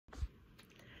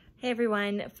Hey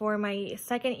everyone, for my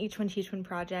second Each One Teach One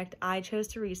project, I chose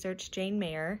to research Jane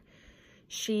Mayer.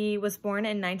 She was born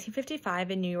in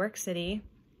 1955 in New York City,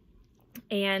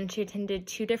 and she attended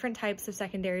two different types of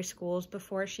secondary schools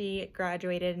before she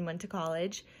graduated and went to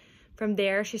college. From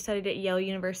there, she studied at Yale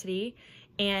University,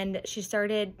 and she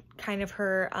started kind of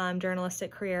her journalistic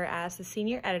career as the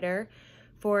senior editor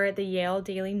for the Yale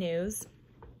Daily News.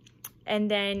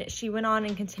 And then she went on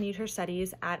and continued her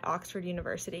studies at Oxford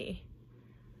University.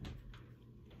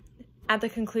 At the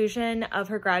conclusion of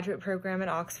her graduate program at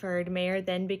Oxford, Mayer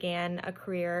then began a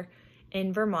career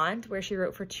in Vermont, where she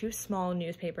wrote for two small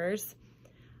newspapers.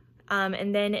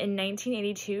 And then in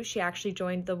 1982, she actually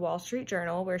joined the Wall Street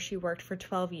Journal, where she worked for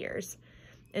 12 years.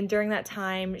 And during that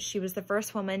time, she was the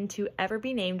first woman to ever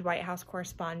be named White House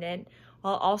correspondent,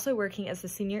 while also working as the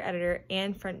senior editor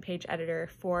and front page editor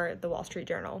for the Wall Street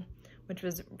Journal, which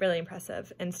was really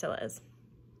impressive and still is.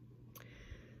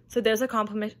 So those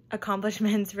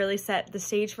accomplishments really set the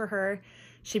stage for her.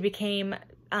 She became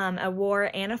a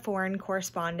war and a foreign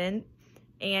correspondent,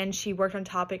 and she worked on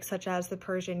topics such as the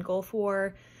Persian Gulf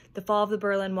War, the fall of the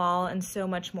Berlin Wall, and so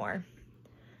much more.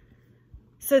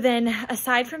 So then,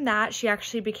 aside from that, she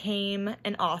actually became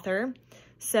an author.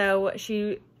 So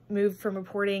she moved from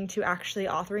reporting to actually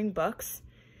authoring books.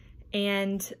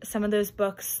 And some of those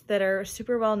books that are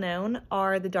super well known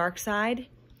are The Dark Side,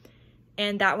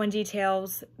 and that one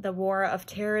details the war of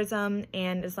terrorism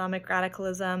and Islamic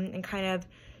radicalism, and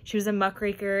she was a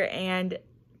muckraker, and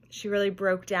she really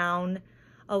broke down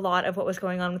a lot of what was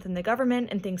going on within the government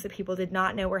and things that people did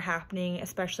not know were happening,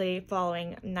 especially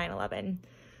following 9/11.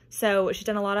 So she's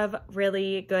done a lot of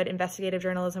really good investigative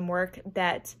journalism work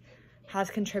that has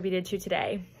contributed to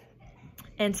today.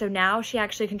 And so now she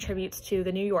actually contributes to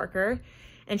The New Yorker,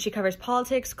 and she covers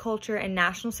politics, culture, and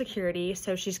national security.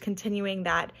 So she's continuing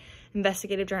that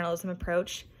investigative journalism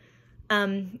approach.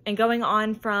 And going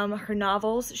on from her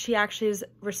novels, she actually has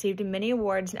received many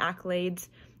awards and accolades,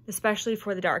 especially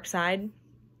for The Dark Side.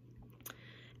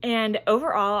 And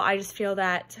overall, I just feel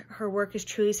that her work is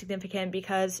truly significant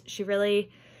because she really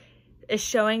is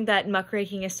showing that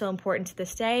muckraking is still important to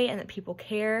this day and that people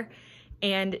care.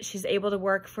 And she's able to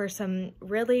work for some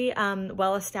really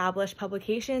well-established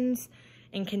publications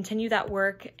and continue that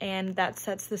work, and that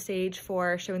sets the stage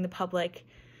for showing the public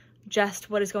just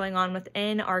what is going on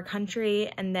within our country.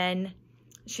 And then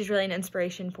she's really an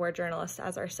inspiration for journalists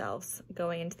as ourselves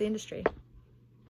going into the industry.